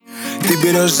Ты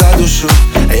берешь за душу,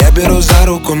 а я беру за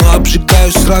руку, но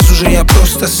обжигаю сразу же. Я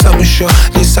просто сам еще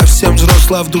не совсем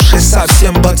взрослый, а в душе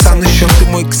совсем пацан еще. Ты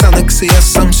мой ксанекс, и я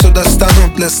сам все достану.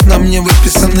 Для сна мне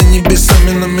выписаны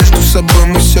небесами, но между собой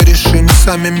мы все решим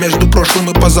сами. Между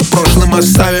прошлым и позапрошлым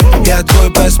оставим. Я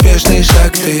твой поспешный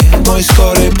шаг, ты мой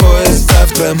скорый поезд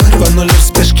завтра. Мы рванули в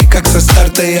спешке, как со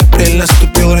старта, и апрель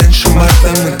наступил раньше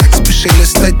марта. Мы так спешили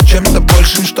стать чем-то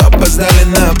большим, что опоздали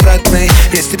на обратный.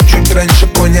 Если б чуть раньше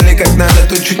поняли, как надо,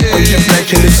 то чуть позже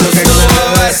начали все как надо.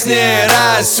 Снова во сне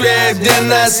рассвет, где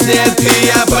нас нет, и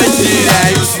я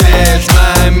потеряю след.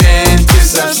 В моменте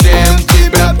совсем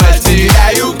тебя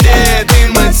потеряю. Где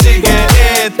дым от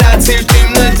сигарет, танцы в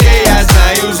темноте. Я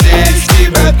знаю, здесь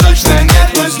тебя точно нет,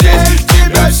 но здесь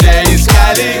тебя все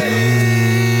искали.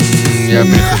 Я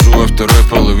прихожу во второй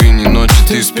половине ночи,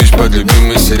 ты спишь под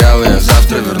любимый сериал. Я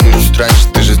завтра вернусь чуть раньше,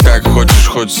 ты же так хочешь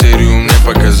хоть серию мне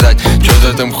показать.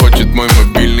 Что-то там хочет мой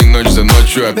мобильный ночь за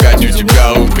ночью. Опять у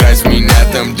тебя украсть меня,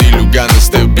 там делюга на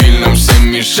стабильном.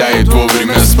 Всем мешает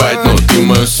вовремя спать, но ты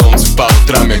мое солнце по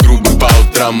утрам. Я грубый по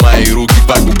утрам, мои руки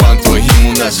по губам твоим.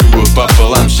 У нас любовь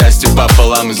пополам, счастье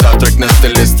пополам. И завтрак на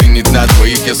столе стынет на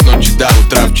двоих. Я с ночи до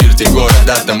утра в черте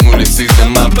города, там улицы,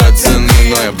 дома, пацаны.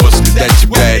 Но я после до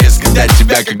тебя, резко до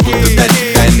тебя, как будто до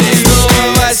тебя не иду.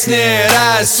 Снова во сне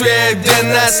рассвет, где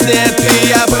нас нет, и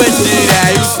я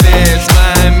потеряю след. В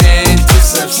моменте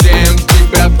совсем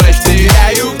тебя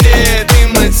потеряю. Где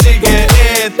дым от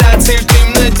сигарет, танцы в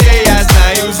темноте. Я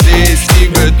знаю, здесь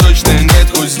тебя точно нет,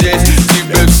 хоть здесь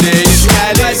тебя все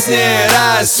искали. Во сне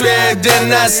рассвет, где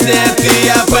нас нет, и